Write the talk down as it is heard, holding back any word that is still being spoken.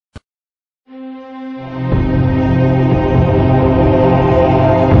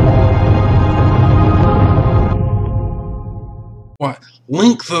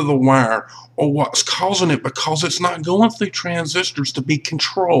length of the wire or what's causing it, because it's not going through transistors to be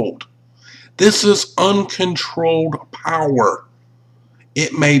controlled. This is uncontrolled power.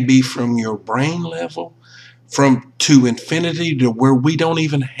 It may be from your brain level, from to infinity, to where we don't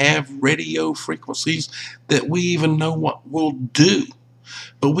even have radio frequencies that we even know what we'll do.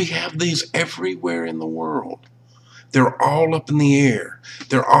 But we have these everywhere in the world. They're all up in the air.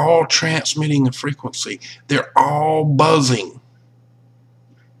 They're all transmitting a frequency. They're all buzzing.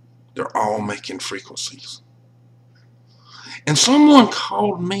 They're all making frequencies. And someone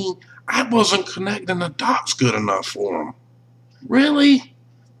called me, I wasn't connecting the dots good enough for them. Really?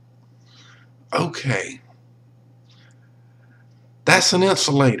 Okay. That's an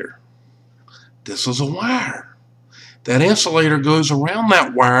insulator. This is a wire. That insulator goes around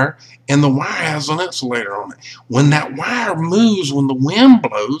that wire, and the wire has an insulator on it. When that wire moves, when the wind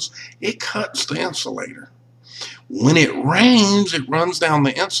blows, it cuts the insulator. When it rains, it runs down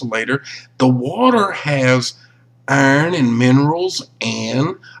the insulator. The water has iron and minerals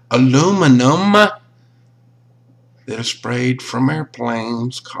and aluminum that are sprayed from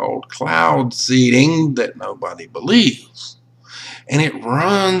airplanes, called cloud seeding, that nobody believes. And it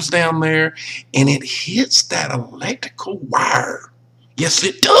runs down there and it hits that electrical wire. Yes,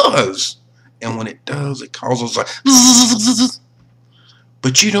 it does. And when it does, it causes a zzz,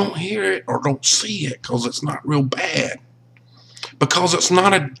 but you don't hear it or don't see it because it's not real bad. Because it's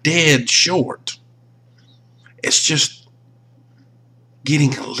not a dead short. It's just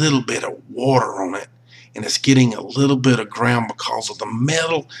getting a little bit of water on it, and it's getting a little bit of ground because of the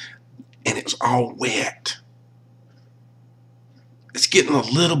metal, and it's all wet. It's getting a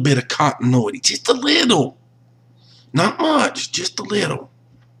little bit of continuity, just a little. Not much, just a little.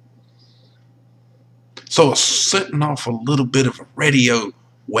 So it's setting off a little bit of a radio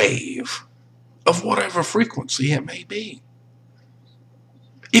wave of whatever frequency it may be.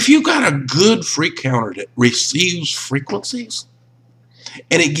 If you got a good free counter that receives frequencies,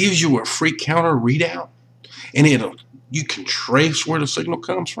 and it gives you a free counter readout, and you can trace where the signal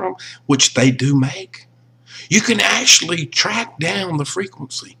comes from, which they do make, you can actually track down the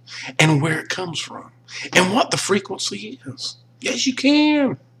frequency and where it comes from and what the frequency is. Yes, you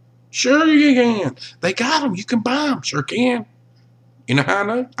can. Sure you can. They got them. You can buy them. Sure can. You know how I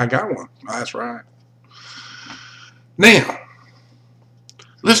know? I got one. That's right. Now,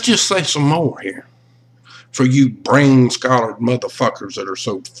 let's just say some more here. For you brain scholar motherfuckers that are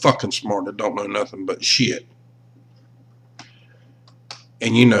so fucking smart that don't know nothing but shit.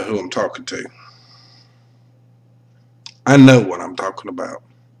 And you know who I'm talking to. I know what I'm talking about,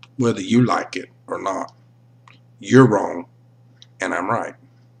 whether you like it or not. You're wrong, and I'm right.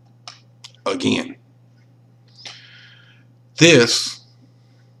 Again. This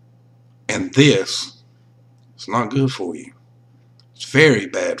and this is not good for you. It's very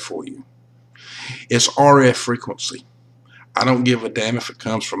bad for you. It's RF frequency. I don't give a damn if it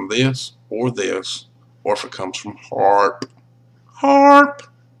comes from this, or if it comes from HARP. HARP.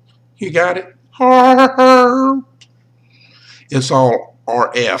 You got it? HARP. It's all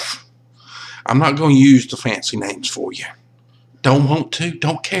RF. I'm not going to use the fancy names for you. Don't want to,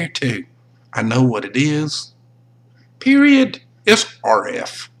 don't care to. I know what it is. Period. It's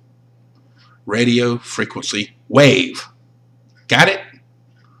RF. Radio frequency wave. Got it?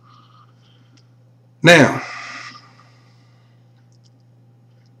 Now,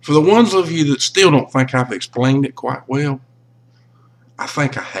 for the ones of you that still don't think I've explained it quite well, I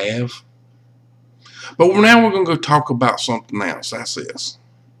think I have. But now we're going to go talk about something else. That's this.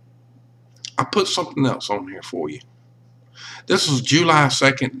 I put something else on here for you. This is July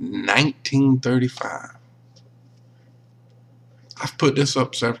 2nd, 1935. I've put this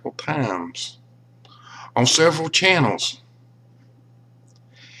up several times on several channels.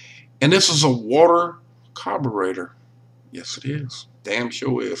 And this is a water carburetor. Yes, it is. Damn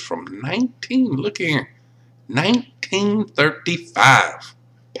sure is. From 1935.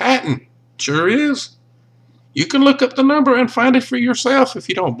 Patent. Sure is. You can look up the number and find it for yourself if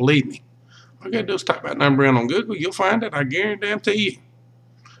you don't believe me. All you gotta do is type that number in on Google. You'll find it. I guarantee you.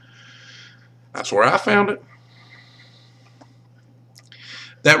 That's where I found it.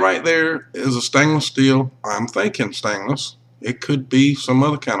 That right there is a stainless steel. I'm thinking stainless. It could be some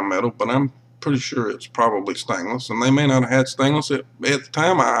other kind of metal, but I'm pretty sure it's probably stainless. And they may not have had stainless at the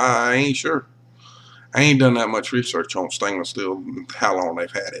time. I ain't sure. I ain't done that much research on stainless steel and how long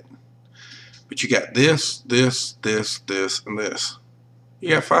they've had it. But you got this, this, and this. You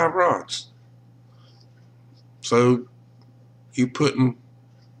got 5 rods. So you putting,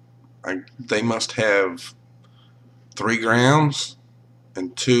 they must have 3 grounds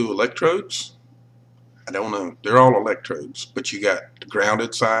and 2 electrodes. I don't know. They're all electrodes, but you got the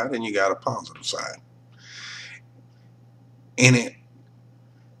grounded side and you got a positive side. And it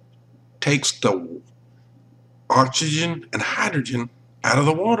takes the oxygen and hydrogen out of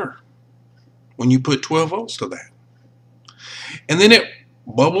the water when you put 12 volts to that. And then it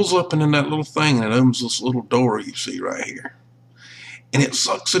bubbles up into that little thing, and it opens this little door you see right here. And it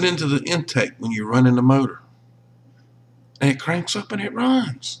sucks it into the intake when you're running the motor. And it cranks up and it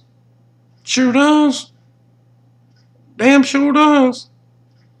runs. Sure does. Damn sure does.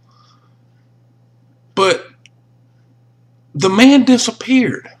 But the man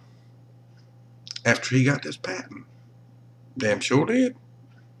disappeared after he got this patent. Damn sure did.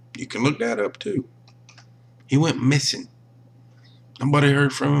 You can look that up too. He went missing. Nobody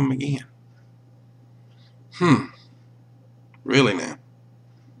heard from him again. Really now.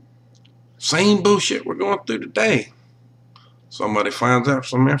 Same bullshit we're going through today. Somebody finds out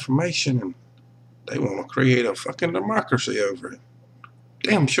some information and they want to create a fucking democracy over it.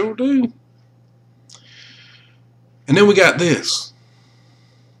 Damn sure do. And then we got this.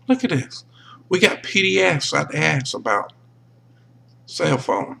 Look at this. We got PDFs out the ass about cell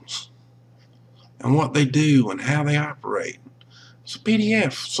phones and what they do and how they operate. It's a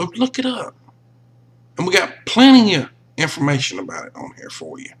PDF, so look it up. And we got plenty of information about it on here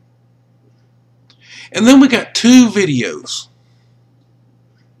for you. And then we got 2 videos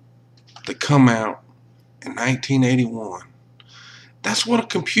that come out in 1981. That's what a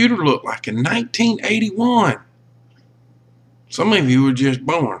computer looked like in 1981. Some of you were just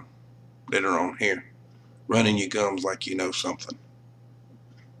born that are on here, running your gums like you know something.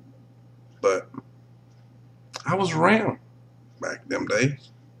 But I was around back them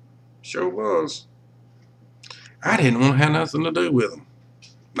days. Sure was. I didn't want to have nothing to do with them.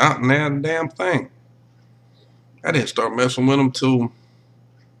 Not in that damn thing. I didn't start messing with them till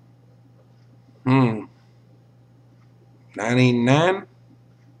 99.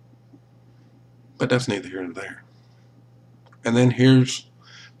 But that's neither here nor there. And then here's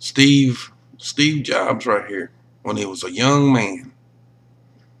Steve Jobs right here when he was a young man.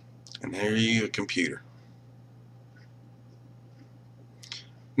 And there you a computer.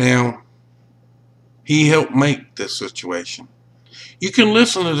 Now, he helped make this situation. You can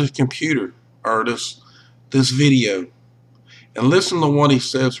listen to this computer or this video and listen to what he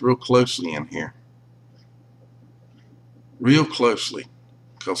says real closely in here. Real closely,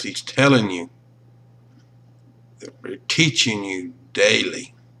 because he's telling you that we're teaching you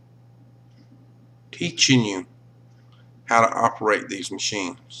daily. Teaching you how to operate these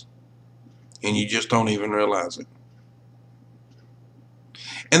machines. And you just don't even realize it.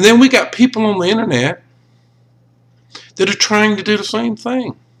 And then we got people on the internet that are trying to do the same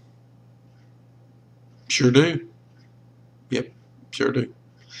thing. Sure do. Yep, sure do.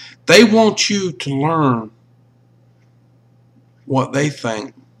 They want you to learn what they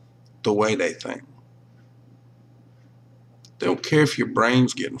think the way they think. They don't care if your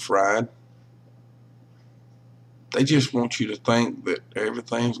brain's getting fried. They just want you to think that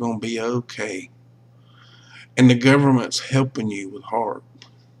everything's going to be okay. And the government's helping you with heart.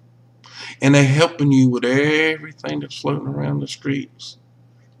 And they're helping you with everything that's floating around the streets.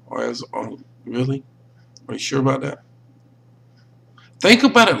 Really? Are you sure about that? Think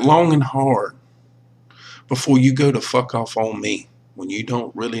about it long and hard before you go to fuck off on me when you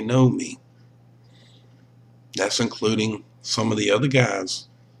don't really know me. That's including some of the other guys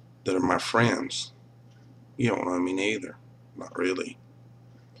that are my friends. You don't know me neither. Not really.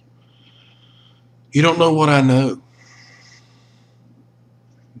 You don't know what I know.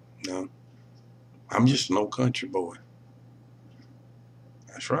 No. I'm just an old country boy.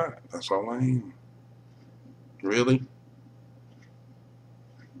 That's right. That's all I am. Really?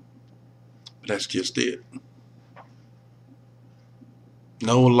 But that's just it.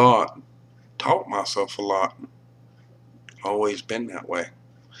 Know a lot. Taught myself a lot. Always been that way.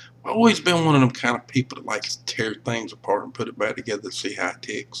 I've always been one of them kind of people that likes to tear things apart and put it back together to see how it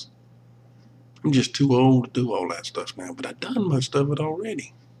ticks. I'm just too old to do all that stuff now, but I've done most of it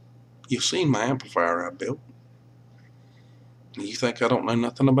already. You've seen my amplifier I built. You think I don't know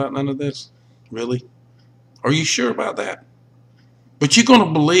nothing about none of this? Really? Are you sure about that? But you're going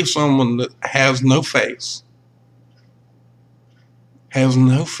to believe someone that has no face,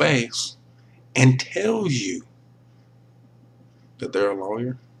 and tells you that they're a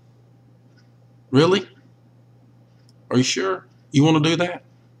lawyer? Really? Are you sure you want to do that?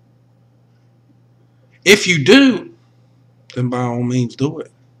 If you do, then by all means do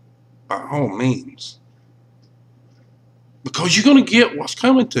it. By all means. Because you're going to get what's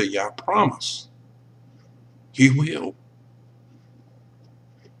coming to you, I promise. You will.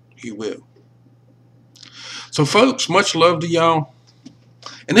 You will. So folks, much love to y'all.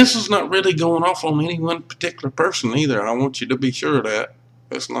 And this is not really going off on any one particular person either. I want you to be sure of that.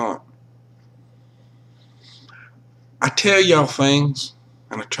 It's not. I tell y'all things,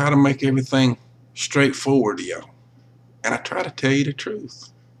 and I try to make everything straightforward to y'all. And I try to tell you the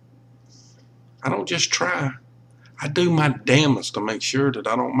truth. I don't just try. I do my damnedest to make sure that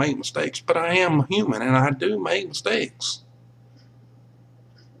I don't make mistakes. But I am human, and I do make mistakes.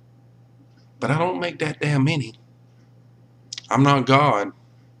 But I don't make that damn many. I'm not God.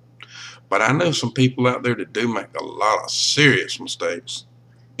 But I know some people out there that do make a lot of serious mistakes.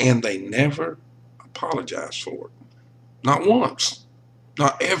 And they never apologize for it. Not once.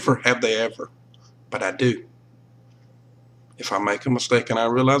 Not ever have they ever. But I do. If I make a mistake and I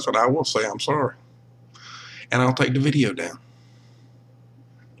realize it, I will say I'm sorry. And I'll take the video down.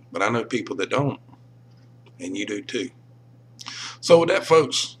 But I know people that don't. And you do too. So with that,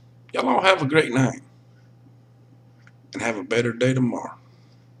 folks, y'all all have a great night. And have a better day tomorrow.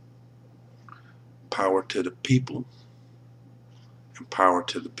 Power to the people. And power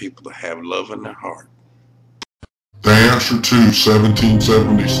to the people that have love in their heart. The answer to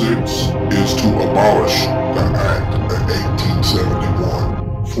 1776 is to abolish the Act of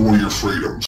 1871 for your freedoms.